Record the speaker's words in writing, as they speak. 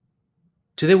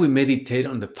Today we meditate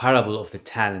on the parable of the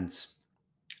talents.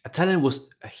 A talent was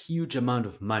a huge amount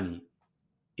of money.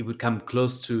 It would come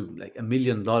close to like $1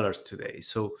 million today.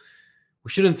 So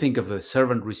we shouldn't think of the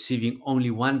servant receiving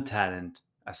only one talent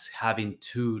as having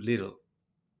too little.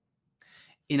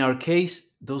 In our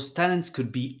case, those talents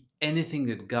could be anything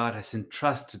that God has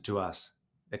entrusted to us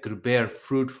that could bear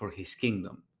fruit for his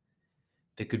kingdom.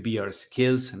 They could be our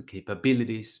skills and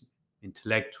capabilities,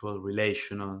 intellectual,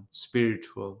 relational,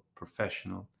 spiritual,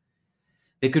 professional.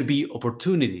 They could be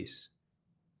opportunities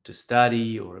to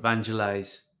study or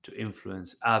evangelize, to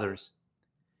influence others.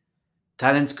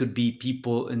 Talents could be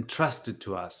people entrusted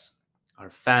to us,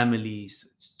 our families,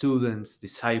 students,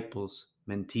 disciples,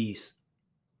 mentees.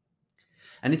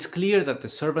 And it's clear that the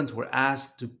servants were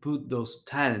asked to put those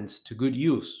talents to good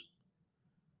use,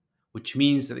 which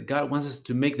means that God wants us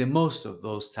to make the most of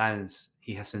those talents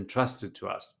he has entrusted to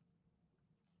us.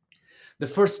 The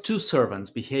first two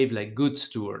servants behave like good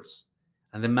stewards,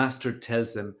 and the master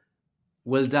tells them,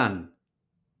 "Well done,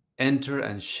 enter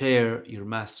and share your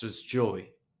master's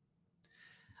joy."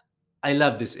 I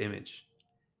love this image.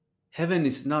 Heaven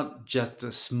is not just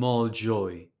a small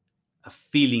joy, a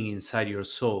feeling inside your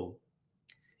soul.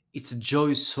 It's a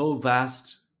joy so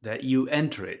vast that you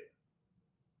enter it.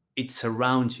 It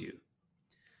surrounds you.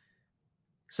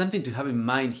 Something to have in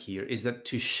mind here is that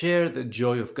to share the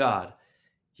joy of God,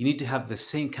 you need to have the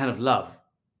same kind of love.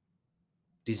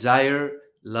 Desire,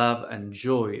 love, and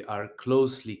joy are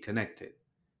closely connected.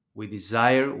 We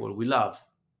desire what we love,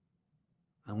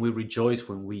 and we rejoice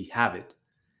when we have it.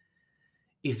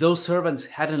 If those servants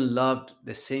hadn't loved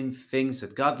the same things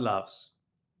that God loves,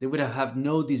 they would have had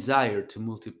no desire to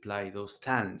multiply those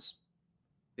talents.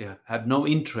 They had no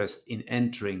interest in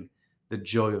entering the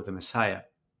joy of the Messiah.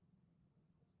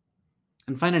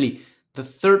 And finally, the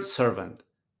third servant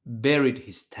buried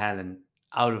his talent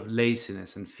out of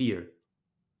laziness and fear.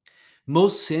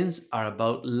 Most sins are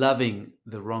about loving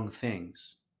the wrong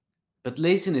things, but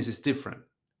laziness is different.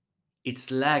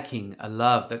 It's lacking a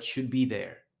love that should be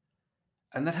there.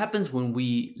 And that happens when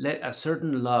we let a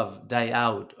certain love die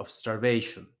out of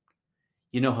starvation.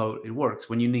 You know how it works.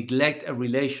 When you neglect a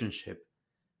relationship,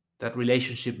 that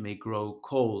relationship may grow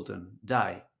cold and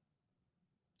die.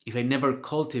 If I never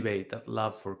cultivate that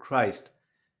love for Christ,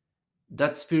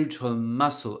 that spiritual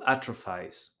muscle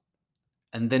atrophies,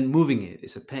 and then moving it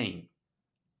is a pain.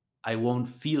 I won't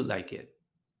feel like it.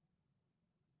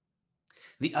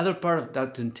 The other part of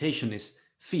that temptation is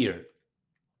fear.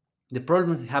 The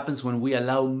problem happens when we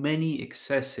allow many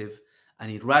excessive and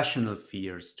irrational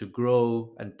fears to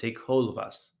grow and take hold of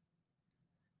us.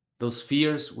 Those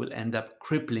fears will end up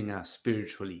crippling us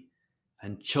spiritually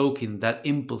and choking that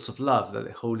impulse of love that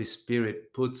the Holy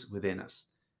Spirit puts within us.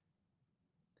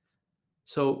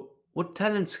 So, what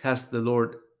talents has the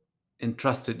Lord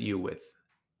entrusted you with?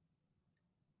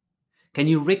 Can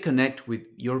you reconnect with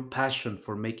your passion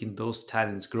for making those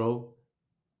talents grow?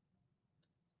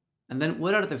 And then,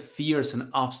 what are the fears and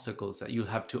obstacles that you'll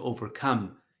have to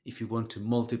overcome if you want to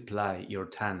multiply your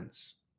talents?